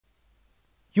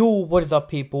Yo, what is up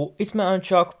people? It's Mountain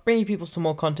Shark, bringing people some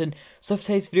more content. So for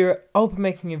today's video, I'll be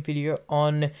making a video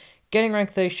on getting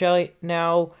rank 30 Shelly.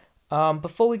 Now,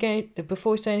 before we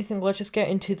say anything, let's just get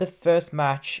into the first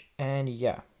match, and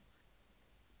yeah.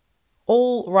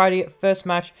 Alrighty, first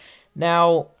match.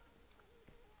 Now,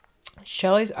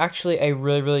 Shelly's actually a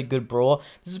really good brawler.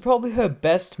 This is probably her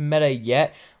best meta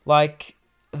yet. Like,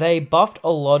 they buffed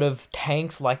a lot of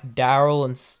tanks like Daryl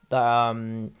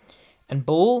and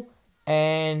Bull,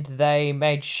 and they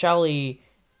made Shelly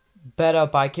better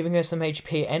by giving her some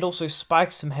HP and also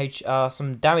spiked some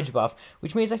damage buff,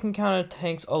 which means they can counter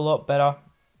tanks a lot better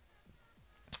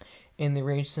in the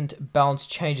recent balance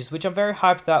changes, which I'm very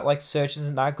hyped that like search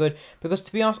isn't that good, because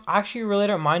to be honest, I actually really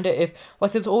don't mind it if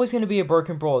like there's always going to be a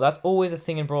broken brawl. That's always a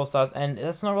thing in Brawl Stars, and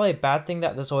that's not really a bad thing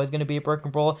that there's always going to be a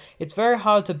broken brawl. It's very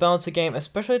hard to balance a game,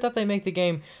 especially that they make the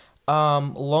game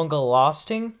longer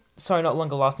lasting. Sorry, not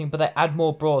longer lasting, but they add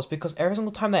more brawls, because every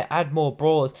single time they add more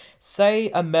brawlers, say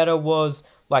a meta was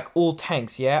like all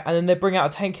tanks, yeah, and then they bring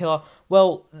out a tank killer.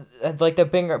 Well, like they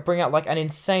bring out like an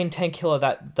insane tank killer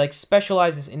that like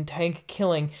specializes in tank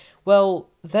killing. Well,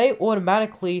 they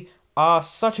automatically are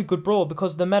such a good brawler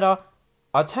because the meta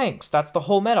are tanks. That's the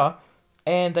whole meta,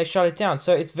 and they shut it down.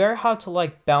 So it's very hard to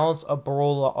like balance a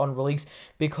brawler on release,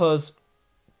 because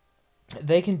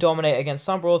they can dominate against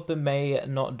some brawlers, but may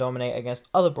not dominate against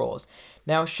other brawlers.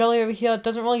 Now, Shelly over here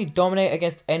doesn't really dominate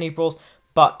against any brawls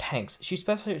but tanks. She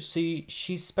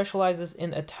specializes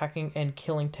in attacking and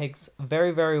killing tanks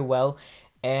very well,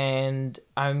 and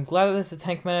I'm glad that there's a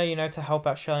tank meta, you know, to help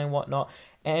out Shelly and whatnot.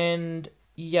 And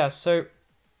yeah, so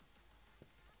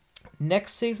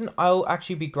next season, I'll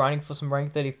actually be grinding for some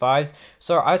rank 35s.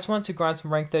 So I just wanted to grind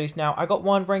some rank 30s now. I got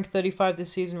one rank 35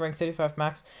 this season, rank 35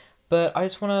 max. But I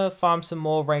just want to farm some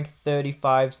more rank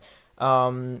 35s,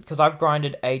 because I've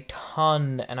grinded a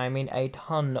ton, and I mean a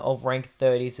ton of rank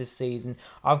 30s this season.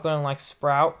 I've gotten like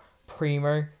Sprout,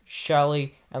 Primo,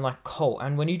 Shelly, and like Colt.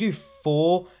 And when you do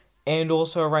 4 and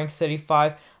also a rank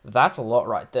 35, that's a lot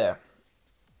right there.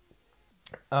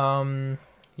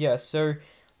 Yeah, so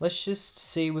let's just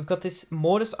see. We've got this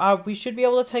Mortis. We should be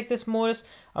able to take this Mortis.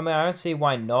 I mean, I don't see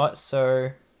why not, so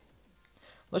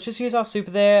let's just use our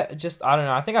super there. Just, I don't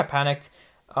know, I think I panicked.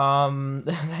 They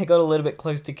got a little bit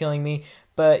close to killing me.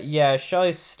 But yeah,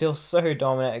 Shelly's still so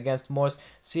dominant against Mortis.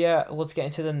 So yeah, let's get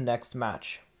into the next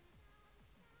match.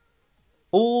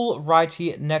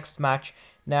 Alrighty, next match.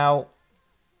 Now,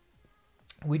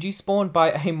 we do spawn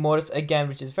by a Mortis again,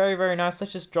 which is very nice.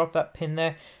 Let's just drop that pin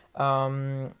there.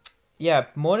 Yeah,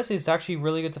 Mortis is actually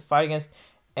really good to fight against.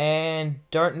 And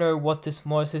don't know what this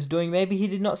Mortis is doing. Maybe he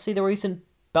did not see the recent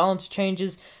balance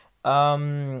changes.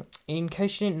 In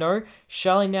case you didn't know,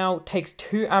 Shelly now takes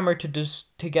 2 ammo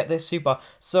to get their super.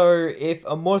 So if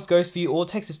a Mortis goes for you, all it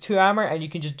takes is 2 ammo and you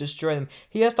can just destroy them.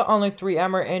 He has to unload 3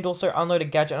 ammo and also unload a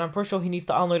gadget, and I'm pretty sure he needs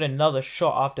to unload another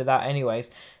shot after that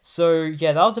anyways. So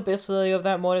yeah, that was a bit silly of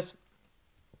that Mortis.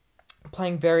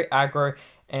 Playing very aggro,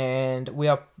 and we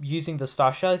are using the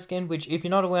Star Shelly skin, which if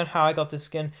you're not aware on how I got this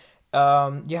skin,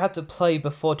 you had to play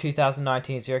before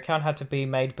 2019, so your account had to be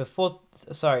made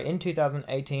in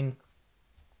 2018.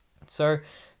 So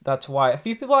that's why a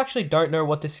few people actually don't know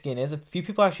what this skin is. A few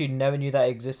people actually never knew that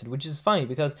existed, which is funny,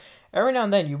 because every now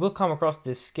and then you will come across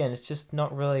this skin. It's just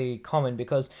not really common,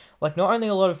 because like not only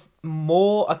a lot of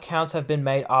more accounts have been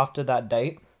made after that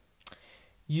date,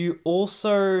 you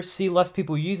also see less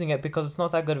people using it because it's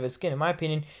not that good of a skin. In my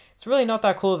opinion, it's really not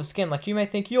that cool of a skin. Like, you may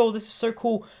think, yo, this is so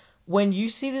cool. When you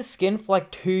see this skin for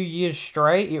like 2 years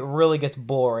straight, it really gets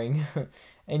boring.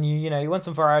 And you know, you want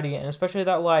some variety, and especially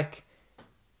that, like,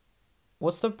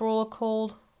 what's the brawler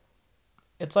called?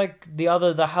 It's like the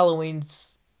Halloween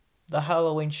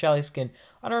Shelly skin.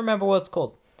 I don't remember what it's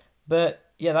called. But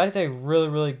yeah, that is a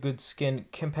really good skin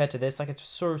compared to this. Like, it's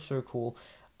so cool.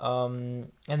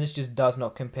 And this just does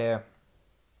not compare.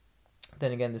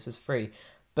 Then again, this is free.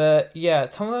 But yeah,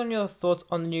 tell me your thoughts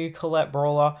on the new Colette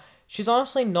brawler. She's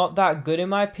honestly not that good in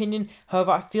my opinion.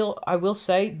 However, I will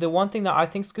say the one thing that I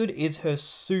think is good is her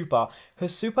super. Her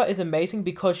super is amazing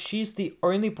because she's the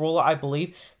only brawler, I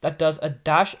believe, that does a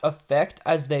dash effect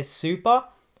as their super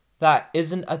that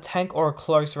isn't a tank or a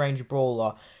close range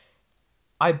brawler.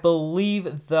 I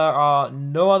believe there are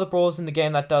no other brawlers in the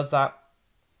game that does that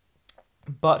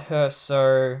but her,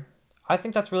 so I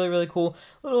think that's really cool.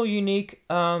 A little unique.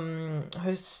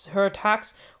 Her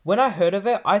attacks, when I heard of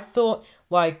it, I thought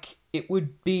like it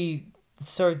would be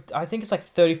so I think it's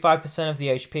like 35% of the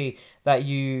HP that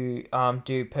you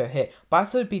do per hit. But I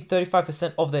thought it'd be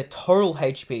 35% of their total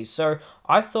HP. So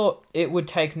I thought it would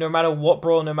take, no matter what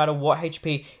brawl, no matter what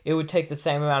HP, it would take the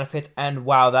same amount of hits. And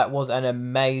wow, that was an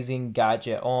amazing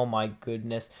gadget. Oh my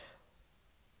goodness.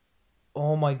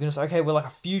 Oh my goodness. Okay, we're like a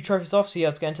few trophies off. So yeah,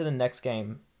 let's get into the next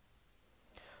game.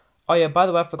 Oh yeah, by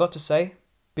the way, I forgot to say,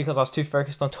 because I was too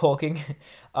focused on talking,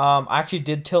 I actually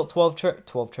did tilt 12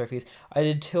 trophies. I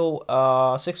did tilt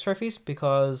 6 trophies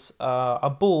because a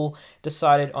bull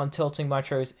decided on tilting my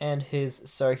trophies and his,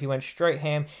 so he went straight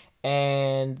ham,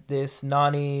 and this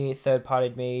Nani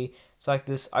third-partied me. It's like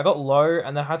this, I got low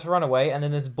and then I had to run away, and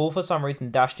then this bull for some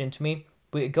reason dashed into me.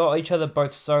 We got each other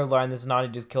both so low, and this Nani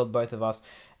just killed both of us.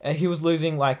 He was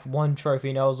losing like 1 trophy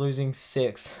and I was losing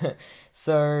 6.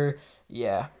 So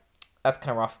yeah, that's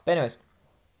kind of rough. But anyways,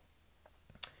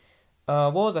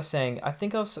 what was I saying? I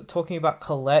think I was talking about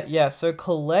Colette. Yeah, so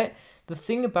Colette, the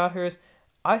thing about her is,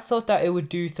 I thought that it would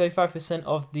do 35%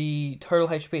 of the total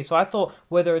HP. So I thought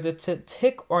whether it's a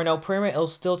tick or an El Primo, it'll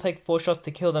still take 4 shots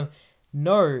to kill them.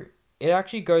 No, it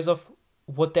actually goes off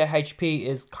what their HP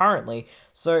is currently.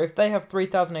 So if they have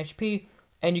 3,000 HP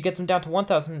and you get them down to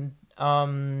 1,000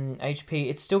 HP,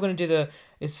 it's still going to do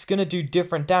it's going to do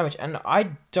different damage, and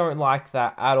I don't like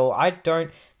that at all. I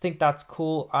don't think that's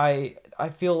cool. I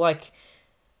feel like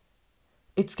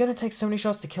it's going to take so many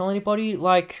shots to kill anybody.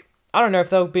 Like, I don't know if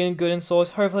they'll be good in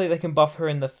Swords. Hopefully they can buff her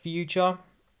in the future.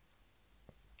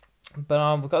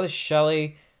 But we've got this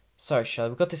Shelly. Sorry, Shelly.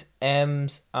 We've got this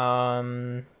Ems.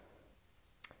 Right,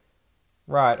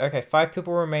 okay, 5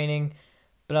 people remaining.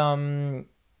 But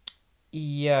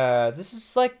yeah, this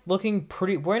is like looking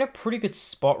pretty, we're in a pretty good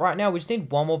spot right now. We just need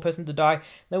one more person to die.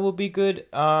 That will be good.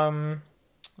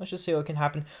 Let's just see what can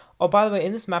happen. Oh, by the way,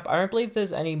 in this map, I don't believe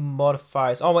there's any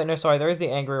modifiers. Oh, wait, no, sorry. There is the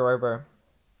Angry Robo.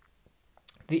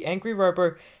 The Angry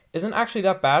Robo isn't actually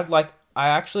that bad. Like, I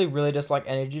actually really dislike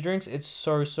energy drinks. It's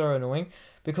so annoying.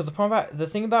 Because the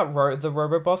thing about the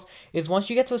Robo boss is once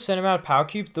you get to a certain amount of power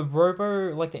cubes, the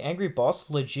Robo, like the Angry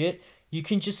Boss, legit, you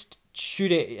can just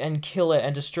shoot it and kill it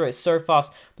and destroy it so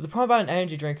fast. But the problem about an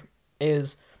energy drink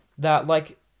is that,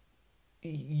 like,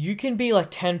 you can be like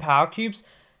 10 power cubes,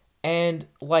 and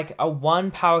like a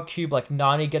 1 power cube, like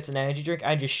Nani gets an energy drink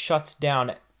and just shuts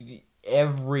down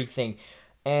everything.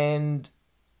 And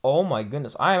oh my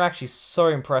goodness, I am actually so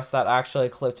impressed that actually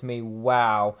clipped me.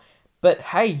 Wow. But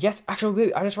hey, yes,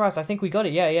 actually, I just realized, I think we got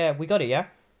it. Yeah, we got it, yeah?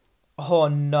 Oh,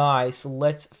 nice.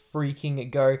 Let's freaking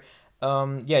go.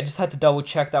 Yeah, just had to double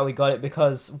check that we got it,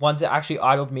 because once it actually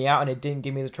idled me out and it didn't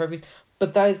give me the trophies.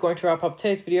 But that is going to wrap up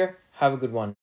today's video. Have a good one.